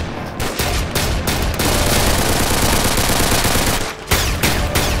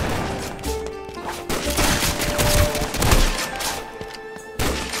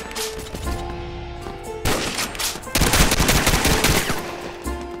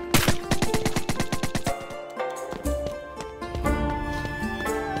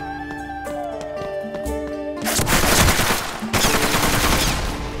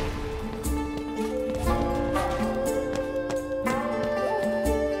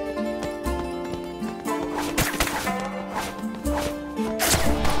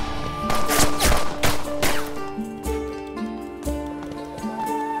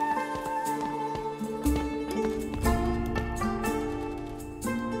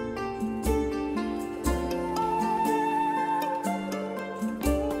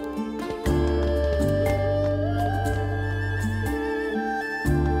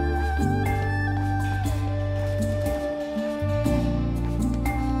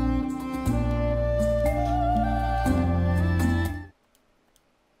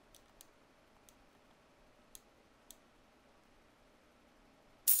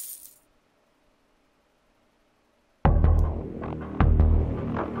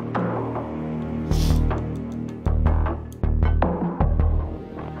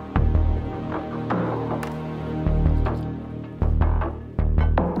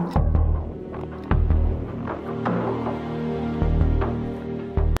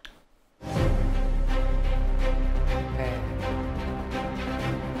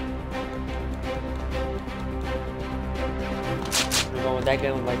 That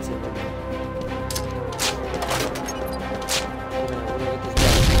guy with lightsaber. We're gonna get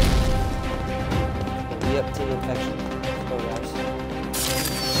this guy. Gonna be up to the infection. Let's go, guys.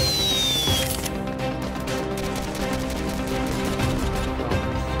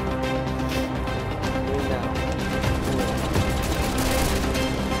 Move now.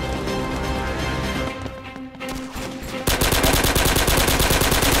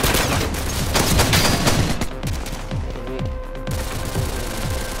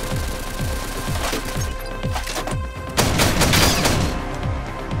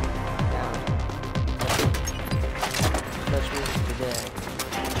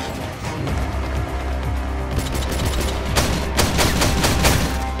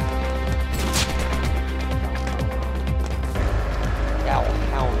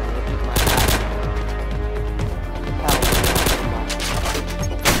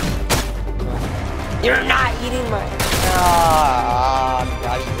 You're not eating my...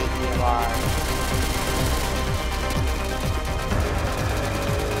 God, you make me alive.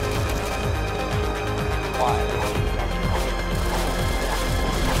 Why?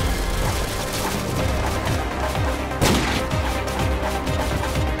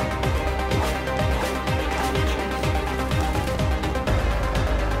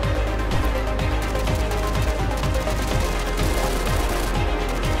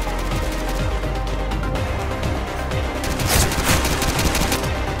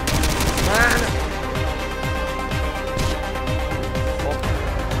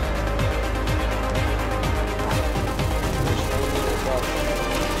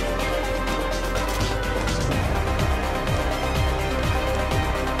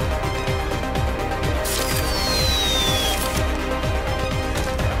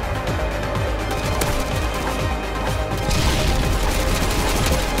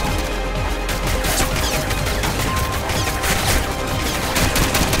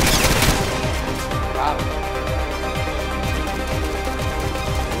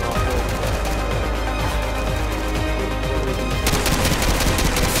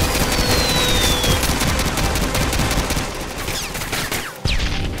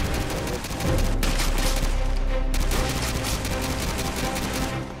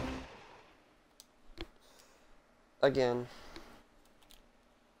 Again.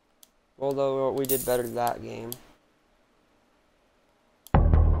 Although we did better that game.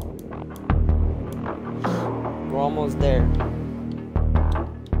 We're almost there.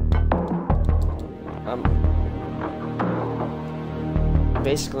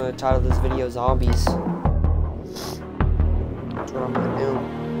 Basically gonna title this video Zombies. That's what I'm gonna do.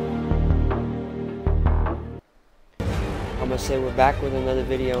 gonna say we're back with another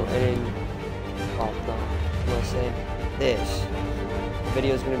video, and then, oh no, I'm gonna say this. The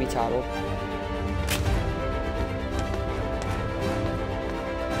video is gonna be titled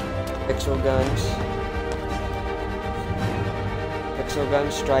Pixel Gun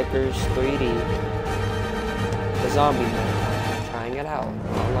Strikers 3D, the zombie mode. Trying it out.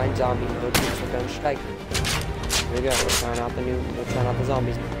 Online zombie mode, Pixel Gun Striker. Here we go. We're trying out the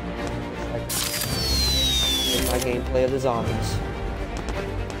zombies mode. Here's my gameplay of the zombies.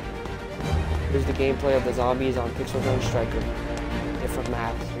 Here's the gameplay of the zombies on Pixel Gun Striker. Different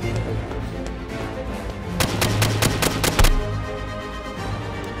maps.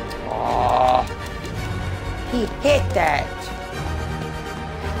 Oh, he hit that.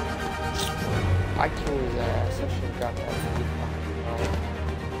 I killed his ass. I should have got that.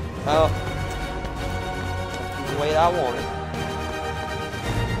 Well, that's the way I want it.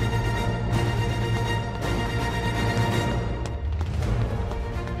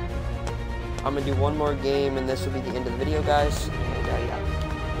 I'm gonna do one more game, and this will be the end of the video, guys. And yeah,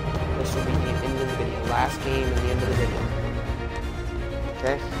 this will be the end of the video. Last game and the end of the video.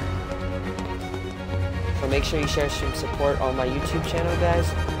 Okay. So make sure you share some support on my YouTube channel,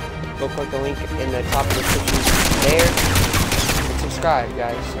 guys. Go click the link in the top of the description there. And subscribe,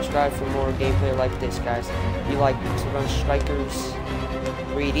 guys. Subscribe for more gameplay like this, guys. If you like Pixel Gun Strikers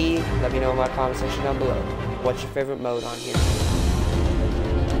 3D, let me know in my comment section down below. What's your favorite mode on here?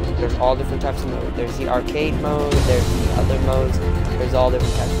 There's all different types of modes. There's the arcade mode, there's the other modes, there's all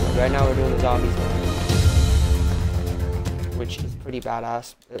different types of modes. Right now we're doing the zombies mode, which is pretty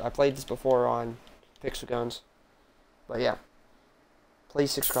badass. I played this before on Pixel Guns, but yeah. Please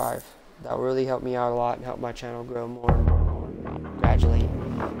subscribe. That will really help me out a lot and help my channel grow more and more. Congratulations.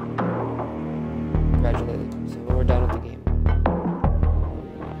 So we're done with the game.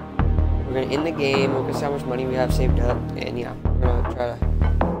 We're gonna end the game, look at how much money we have saved up, and yeah, we're gonna try to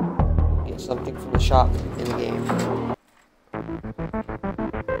something from the shop in the game.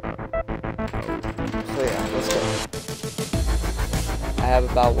 So yeah, let's go. I have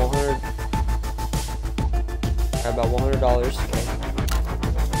about $100. Okay.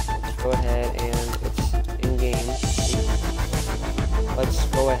 Let's go ahead and it's in game. Let's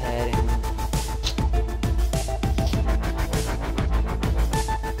go ahead and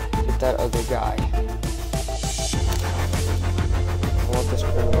get that other guy. I want this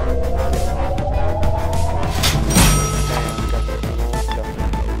criminal.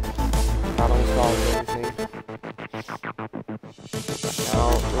 Now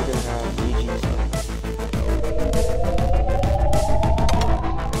we're gonna have GG's.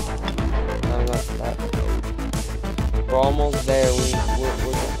 Not enough of that. We're almost there. We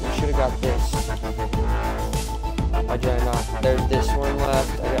should have got this. Why did I not? There's this one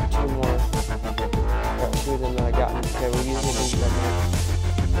left. I got two more. I got two of them that I got. Okay, we're using these right now.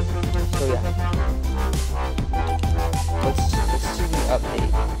 So yeah. Let's see the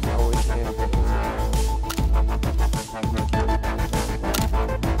update. How we can.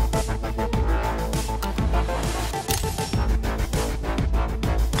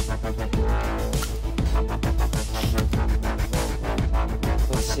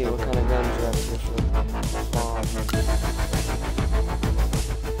 Let's see what kind of guns we have here for spawn.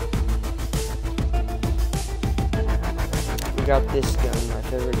 We got this gun, my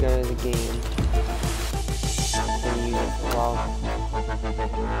favorite gun in the game. I've been using it for a while.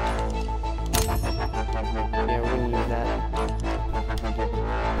 Yeah, we're gonna use that.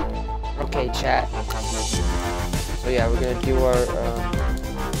 Okay, chat. So yeah, we're gonna do our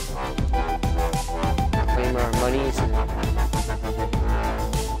claim our monies and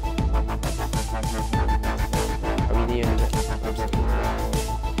are we the end of it?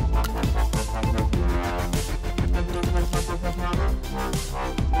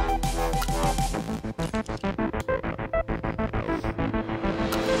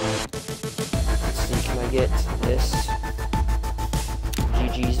 Let's see, can I get this?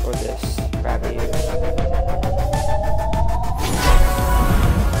 GG's or this? Grab it.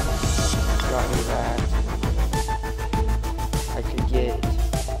 Got me that. I could get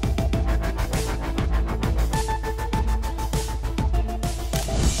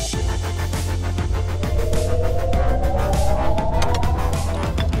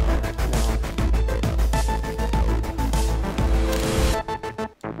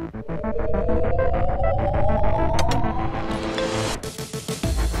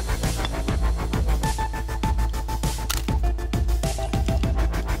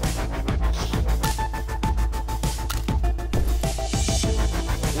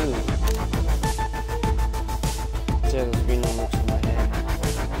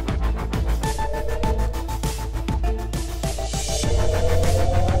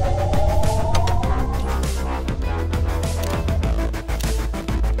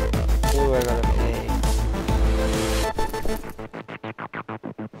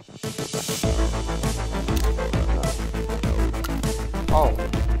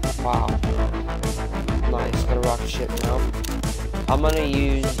Wow. Nice, got a rocket ship now. I'm gonna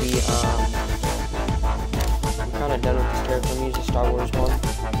use the, I'm kinda done with this character. I'm gonna use the Star Wars one.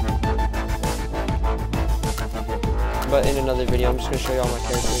 But in another video, I'm just gonna show you all my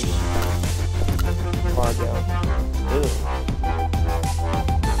characters. Before I go. Ew.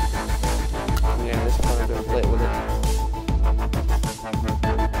 Yeah, this kinda goes lit with it.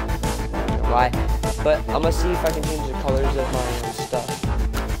 Why? But I'm gonna see if I can change the colors of my stuff.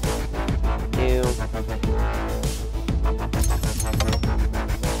 New.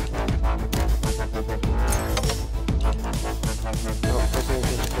 Oh, first I need to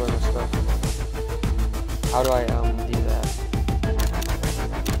change the color of my stuff. How do I do that?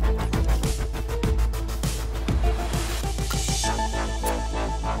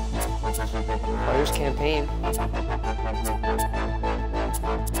 Oh, here's campaign.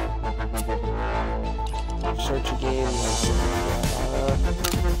 Search a game.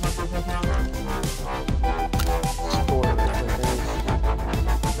 Store.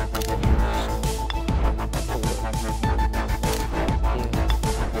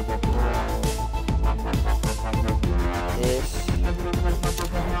 This.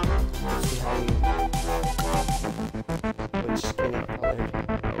 Let's see how you. Which skin it colored.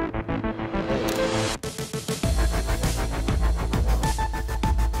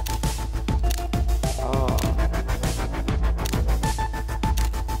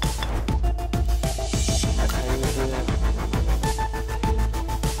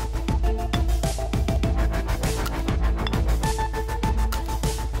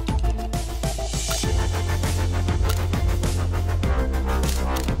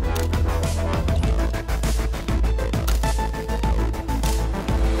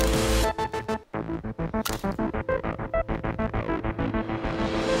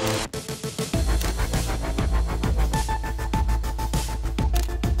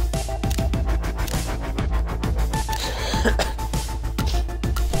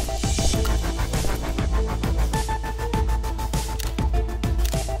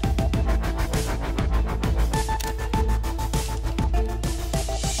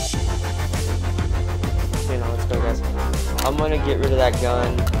 I'm gonna get rid of that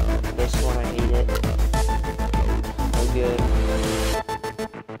gun. This one, I hate it. No good.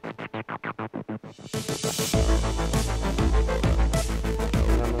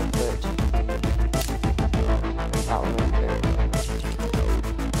 And I'm gonna put that one right there.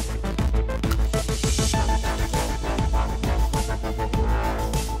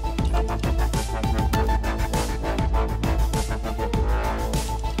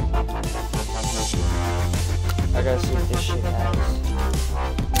 I gotta see what this shit has.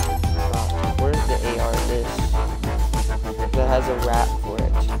 Where's the AR this? That has a wrap for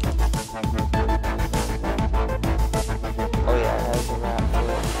it. Oh yeah, it has a wrap for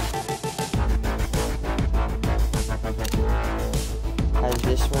it. It has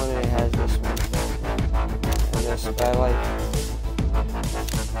this one and it has this one. And this, but I like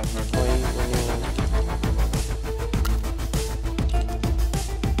 2021.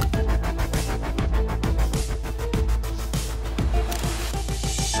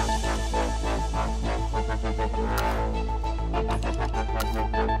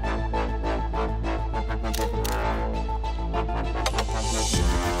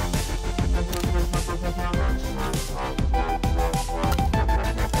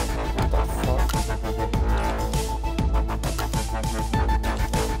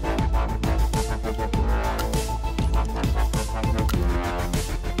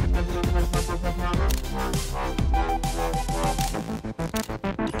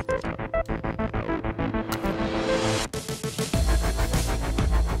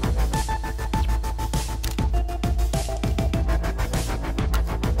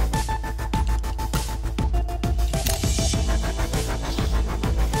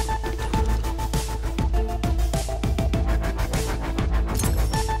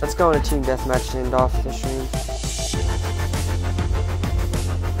 Let's go on a team deathmatch to end off the stream.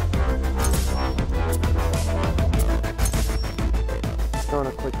 Let's go on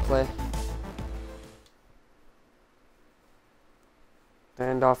a quick play. To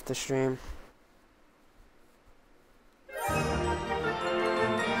end off the stream.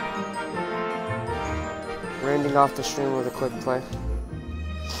 We're ending off the stream with a quick play.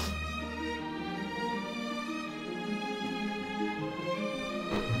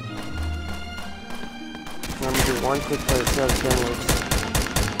 I'm gonna do one quick play to see how this gun works.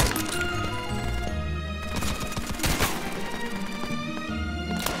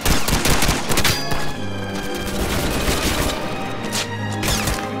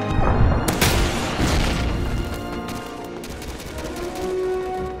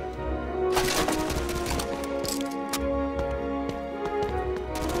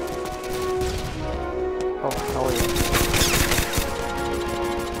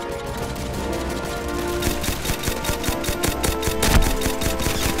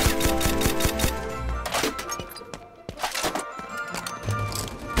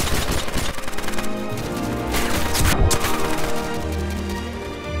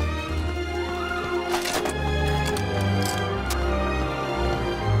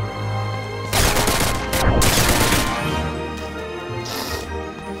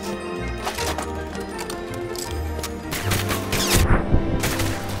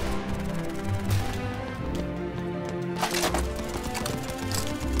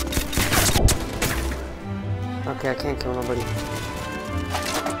 Okay, I can't kill nobody.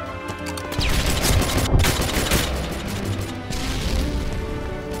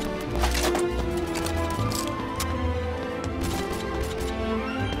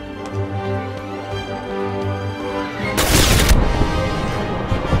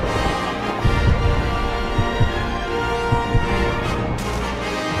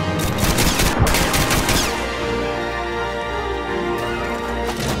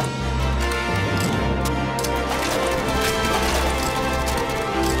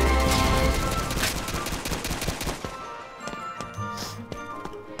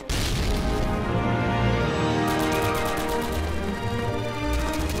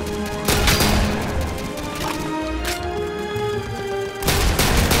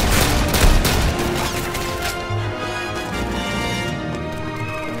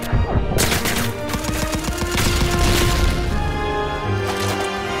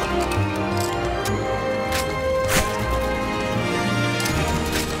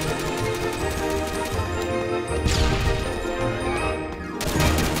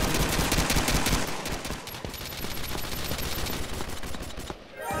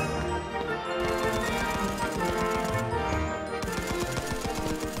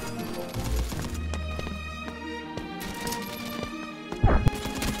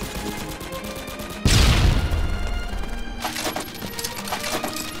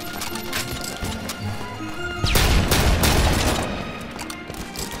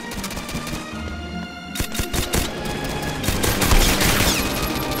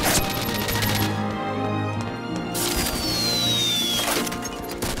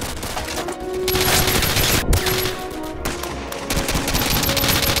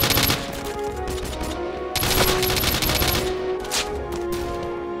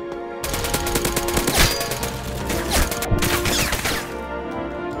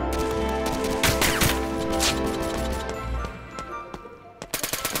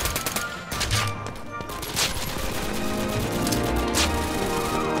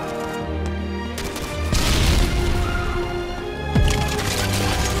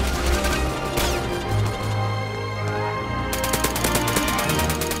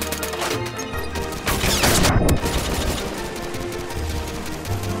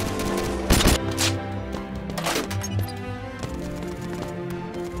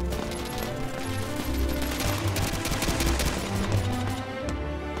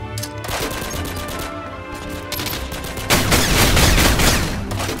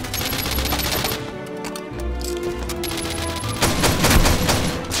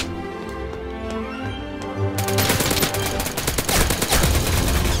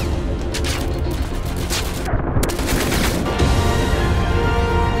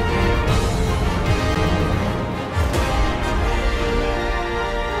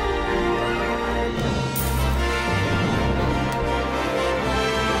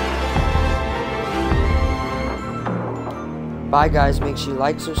 Bye guys, make sure you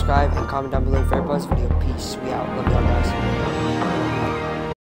like, subscribe, and comment down below for everybody's video. Peace. We out. Love y'all guys.